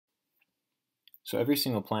So every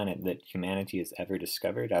single planet that humanity has ever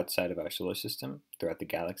discovered outside of our solar system throughout the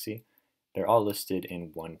galaxy, they're all listed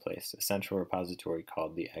in one place, a central repository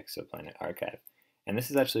called the Exoplanet Archive. And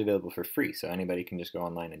this is actually available for free, so anybody can just go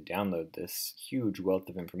online and download this huge wealth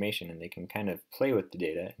of information, and they can kind of play with the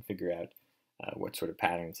data and figure out what sort of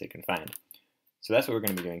patterns they can find. So that's what we're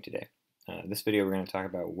going to be doing today. This video we're going to talk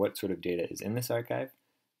about what sort of data is in this archive.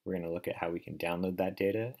 We're going to look at how we can download that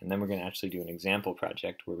data, and then we're going to actually do an example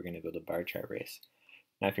project where we're going to build a bar chart race.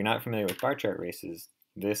 Now, if you're not familiar with bar chart races,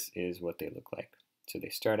 this is what they look like. So they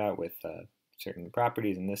start out with certain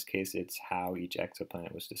properties. In this case, it's how each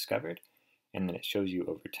exoplanet was discovered, and then it shows you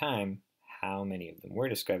over time how many of them were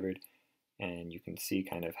discovered, and you can see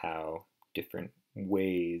kind of how different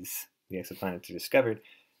ways the exoplanets are discovered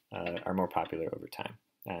are more popular over time.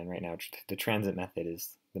 And right now, the transit method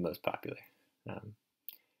is the most popular.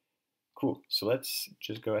 Cool, so let's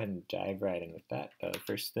just go ahead and dive right in with that.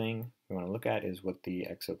 First thing we want to look at is what the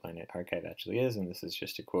Exoplanet Archive actually is, and this is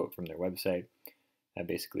just a quote from their website,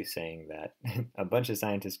 basically saying that a bunch of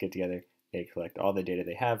scientists get together, they collect all the data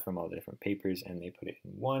they have from all the different papers, and they put it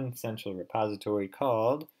in one central repository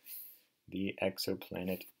called the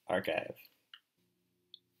Exoplanet Archive.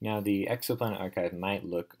 Now, the Exoplanet Archive might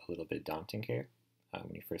look a little bit daunting here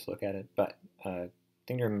when you first look at it, but the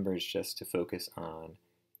thing to remember is just to focus on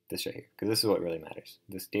this right here, because this is what really matters.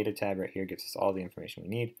 This data tab right here gives us all the information we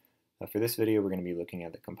need. For this video, we're going to be looking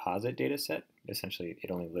at the composite data set. Essentially,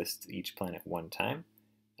 it only lists each planet one time.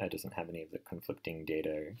 It doesn't have any of the conflicting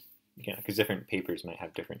data, because different papers might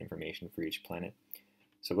have different information for each planet.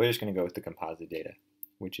 So we're just going to go with the composite data,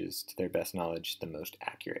 which is, to their best knowledge, the most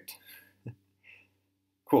accurate.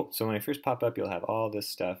 Cool, so when I first pop up, you'll have all this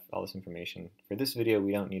stuff, all this information. For this video,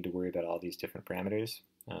 we don't need to worry about all these different parameters.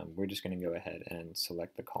 We're just going to go ahead and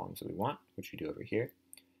select the columns that we want, which we do over here.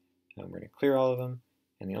 We're going to clear all of them,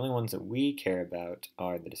 and the only ones that we care about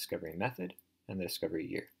are the discovery method and the discovery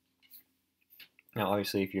year. Now,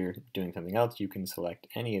 obviously, if you're doing something else, you can select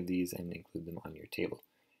any of these and include them on your table.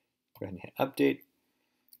 Go ahead and hit update,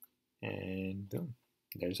 and boom,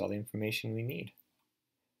 there's all the information we need.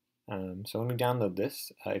 So when we download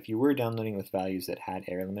this, if you were downloading with values that had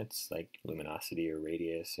error limits, like luminosity or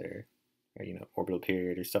radius or orbital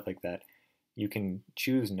period or stuff like that, you can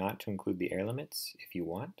choose not to include the error limits if you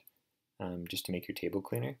want, just to make your table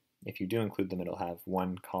cleaner. If you do include them, it'll have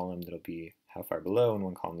one column that'll be how far below and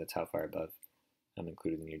one column that's how far above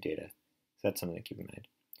included in your data. So that's something to keep in mind.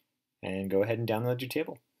 And go ahead and download your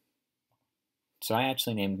table. So I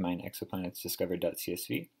actually named mine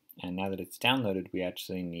exoplanetsdiscovered.csv, and now that it's downloaded, we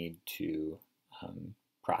actually need to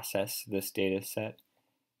process this data set.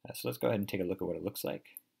 So let's go ahead and take a look at what it looks like.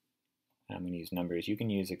 I'm going to use numbers. You can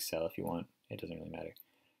use Excel if you want. It doesn't really matter.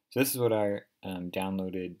 So this is what our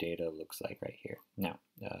downloaded data looks like right here. Now,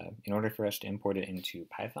 in order for us to import it into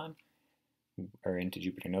Python or into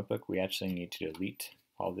Jupyter Notebook, we actually need to delete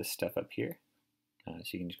all this stuff up here. So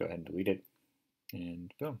you can just go ahead and delete it,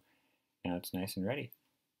 and boom. Now it's nice and ready.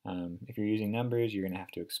 If you're using numbers, you're going to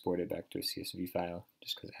have to export it back to a CSV file,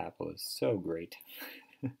 just because Apple is so great.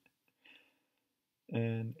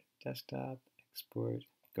 And desktop, export.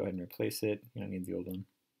 Go ahead and replace it. You don't need the old one.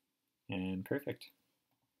 And perfect.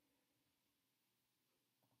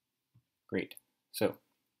 Great. So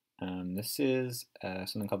this is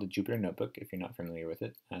something called the Jupyter Notebook, if you're not familiar with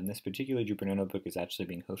it. And this particular Jupyter Notebook is actually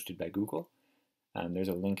being hosted by Google. There's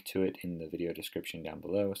a link to it in the video description down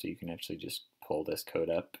below, so you can actually just pull this code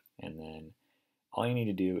up, and then all you need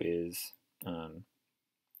to do is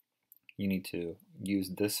you need to use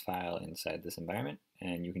this file inside this environment,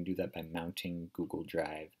 and you can do that by mounting Google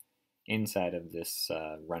Drive inside of this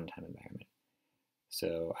runtime environment.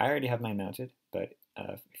 So I already have mine mounted, but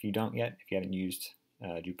if you don't yet, if you haven't used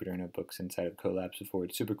Jupyter Notebooks inside of Colabs before,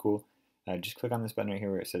 it's super cool. Just click on this button right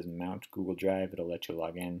here where it says Mount Google Drive. It'll let you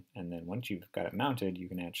log in, and then once you've got it mounted, you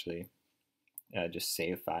can actually just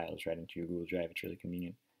save files right into your Google Drive. It's really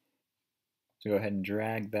convenient. So go ahead and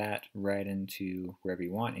drag that right into wherever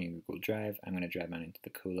you want in your Google Drive. I'm going to drag mine into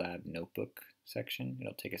the Colab Notebook section.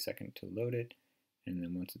 It'll take a second to load it, and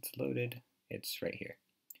then once it's loaded, it's right here.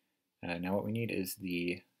 Now what we need is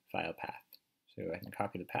the file path. So go ahead and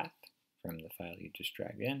copy the path from the file you just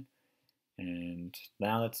dragged in. And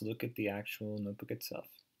now let's look at the actual notebook itself.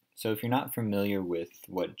 So if you're not familiar with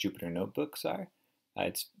what Jupyter Notebooks are,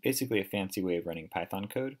 it's basically a fancy way of running Python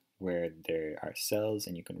code where there are cells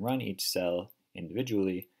and you can run each cell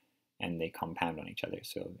individually and they compound on each other.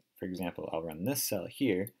 So for example, I'll run this cell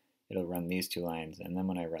here, it'll run these two lines, and then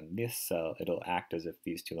when I run this cell, it'll act as if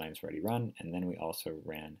these two lines were already run, and then we also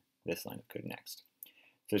ran this line of code next.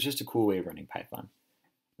 So it's just a cool way of running Python.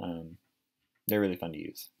 They're really fun to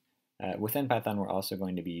use. Within Python, we're also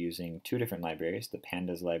going to be using two different libraries, the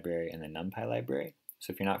pandas library and the numpy library.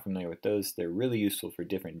 So if you're not familiar with those, they're really useful for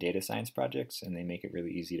different data science projects, and they make it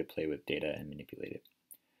really easy to play with data and manipulate it.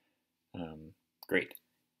 Great.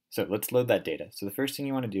 So let's load that data. So the first thing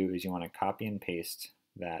you want to do is you want to copy and paste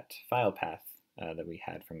that file path that we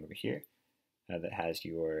had from over here that has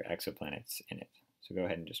your exoplanets in it. So go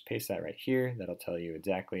ahead and just paste that right here. That'll tell you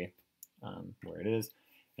exactly where it is.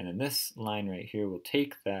 And then this line right here will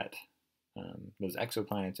take that those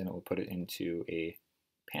exoplanets and it will put it into a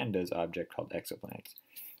pandas object called exoplanets.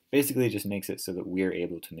 Basically, it just makes it so that we're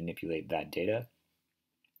able to manipulate that data,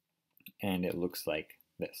 and it looks like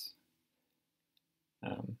this.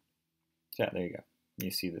 So yeah, there you go.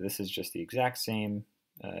 You see that this is just the exact same,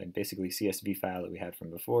 basically CSV file that we had from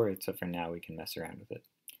before, except for now we can mess around with it.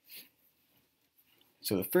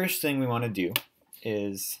 So the first thing we want to do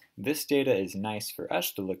is, this data is nice for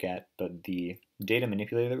us to look at, but the data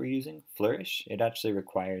manipulator that we're using, Flourish, it actually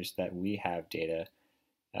requires that we have data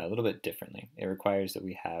a little bit differently. It requires that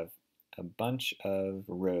we have a bunch of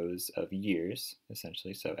rows of years,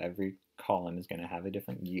 essentially. So every column is going to have a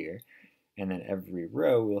different year, and then every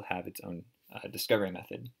row will have its own discovery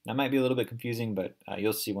method. That might be a little bit confusing, but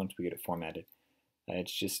you'll see once we get it formatted.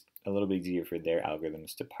 It's just a little bit easier for their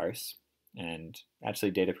algorithms to parse. And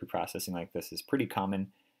actually, data preprocessing like this is pretty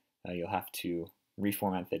common. You'll have to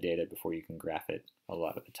reformat the data before you can graph it a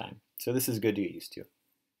lot of the time. So this is good to get used to.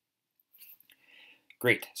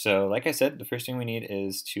 Great. So like I said, the first thing we need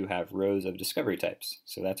is to have rows of discovery types.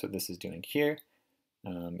 So that's what this is doing here.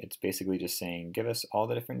 It's basically just saying, give us all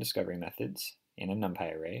the different discovery methods in a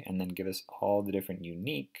NumPy array, and then give us all the different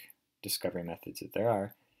unique discovery methods that there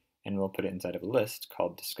are, and we'll put it inside of a list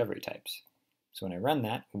called discovery types. So when I run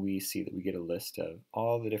that, we see that we get a list of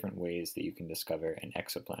all the different ways that you can discover an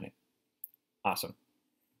exoplanet. Awesome.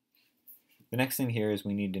 The next thing here is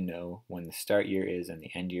we need to know when the start year is and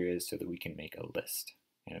the end year is so that we can make a list.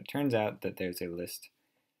 And it turns out that there's a list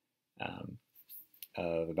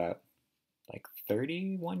of about like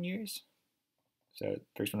 31 years. So the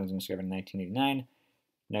first one was discovered in 1989.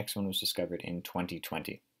 Next one was discovered in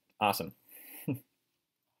 2020. Awesome.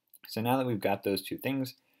 So now that we've got those two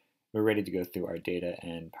things, we're ready to go through our data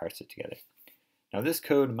and parse it together. Now this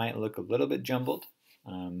code might look a little bit jumbled,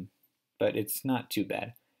 but it's not too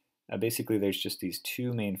bad. Basically, there's just these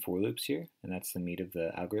two main for loops here, and that's the meat of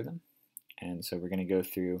the algorithm. And so we're going to go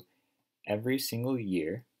through every single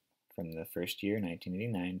year from the first year,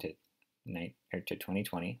 1989, to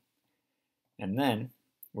 2020. And then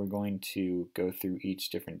we're going to go through each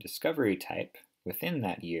different discovery type within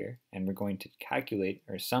that year, and we're going to calculate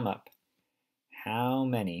or sum up how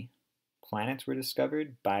many planets were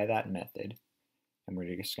discovered by that method. And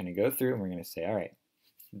we're just going to go through and we're going to say, all right,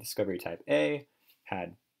 discovery type A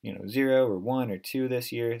had 0 or 1 or 2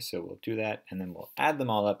 this year, so we'll do that, and then we'll add them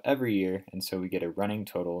all up every year, and so we get a running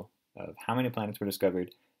total of how many planets were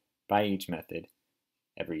discovered by each method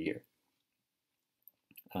every year.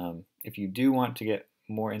 If you do want to get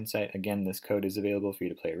more insight, again, this code is available for you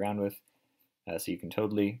to play around with, so you can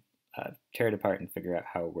totally tear it apart and figure out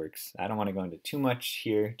how it works. I don't want to go into too much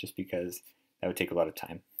here just because that would take a lot of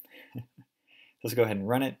time. Let's go ahead and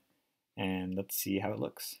run it, and let's see how it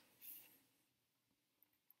looks.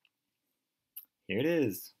 Here it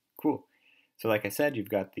is. Cool. So like I said, you've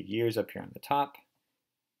got the years up here on the top.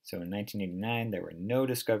 So in 1989, there were no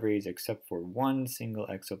discoveries except for one single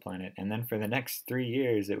exoplanet. And then for the next 3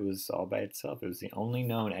 years, it was all by itself. It was the only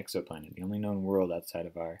known exoplanet, the only known world outside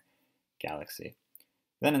of our galaxy.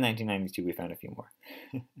 Then in 1992, we found a few more.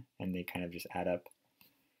 And they kind of just add up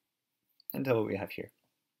until what we have here.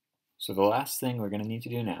 So the last thing we're going to need to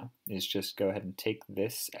do now is just go ahead and take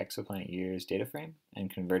this exoplanet years data frame and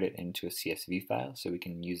convert it into a CSV file so we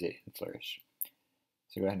can use it in Flourish.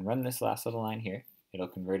 So go ahead and run this last little line here. It'll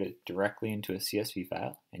convert it directly into a CSV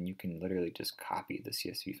file, and you can literally just copy the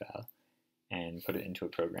CSV file and put it into a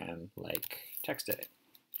program like TextEdit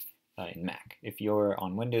in Mac. If you're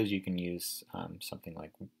on Windows, you can use something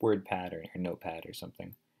like WordPad or Notepad or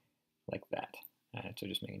something like that. So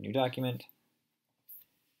just make a new document.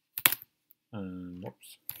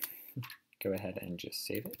 Whoops. Go ahead and just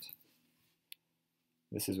save it.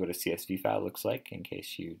 This is what a CSV file looks like, in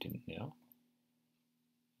case you didn't know.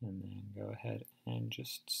 And then go ahead and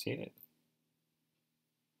just save it.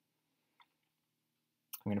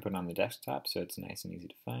 I'm going to put it on the desktop so it's nice and easy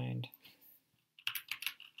to find.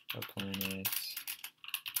 Exoplanet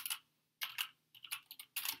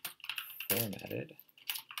formatted.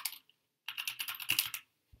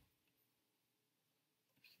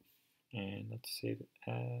 And let's save it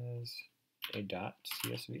as a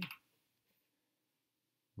 .csv.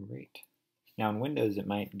 Great. Now in Windows, it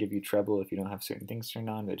might give you trouble if you don't have certain things turned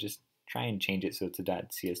on, but just try and change it so it's a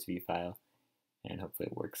 .csv file, and hopefully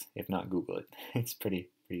it works. If not, Google it. It's pretty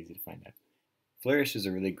easy to find out. Flourish is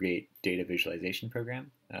a really great data visualization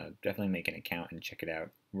program. Definitely make an account and check it out.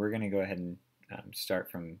 We're going to go ahead and start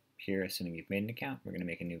from here, assuming you've made an account. We're going to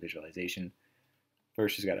make a new visualization.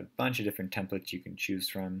 Flourish has got a bunch of different templates you can choose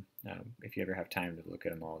from. If you ever have time to look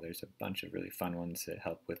at them all, there's a bunch of really fun ones that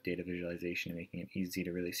help with data visualization and making it easy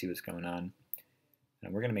to really see what's going on.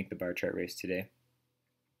 We're going to make the bar chart race today.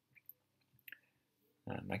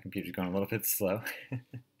 My computer's going a little bit slow.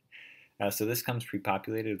 So this comes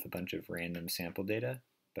pre-populated with a bunch of random sample data,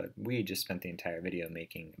 but we just spent the entire video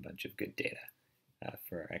making a bunch of good data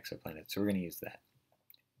for our exoplanet, so we're going to use that.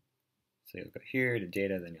 So you'll go here to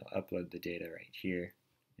data, then you'll upload the data right here,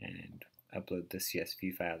 and upload the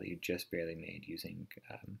CSV file that you just barely made using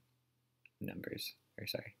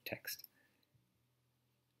text.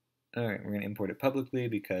 Alright, we're going to import it publicly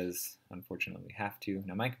because unfortunately we have to.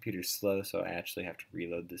 Now my computer's slow, so I actually have to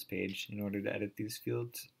reload this page in order to edit these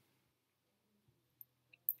fields.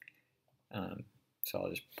 So I'll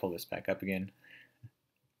just pull this back up again.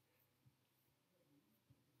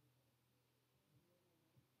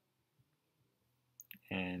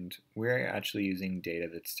 And we're actually using data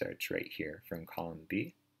that starts right here from column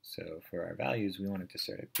B. So for our values, we want it to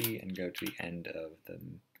start at B and go to the end of the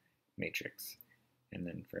matrix. And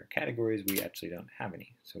then for our categories, we actually don't have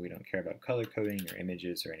any. So we don't care about color coding or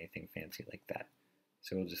images or anything fancy like that.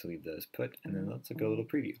 So we'll just leave those put, and then let's look at a little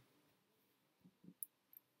preview.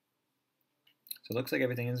 So it looks like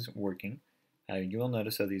everything is working. You will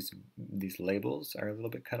notice that these labels are a little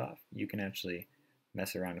bit cut off. You can actually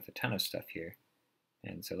mess around with a ton of stuff here.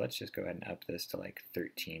 And so let's just go ahead and up this to like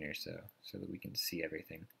 13 or so that we can see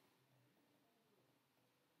everything.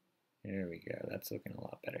 There we go. That's looking a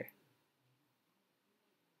lot better.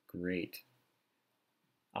 Great.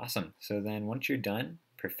 Awesome. So then once you're done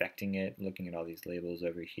perfecting it, looking at all these labels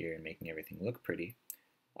over here and making everything look pretty,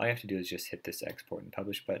 all you have to do is just hit this export and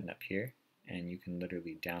publish button up here, and you can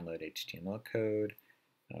literally download HTML code,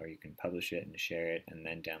 or you can publish it and share it and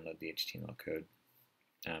then download the HTML code.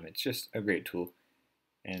 It's just a great tool.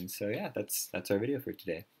 And so yeah, that's our video for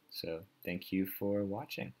today. So thank you for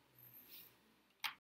watching.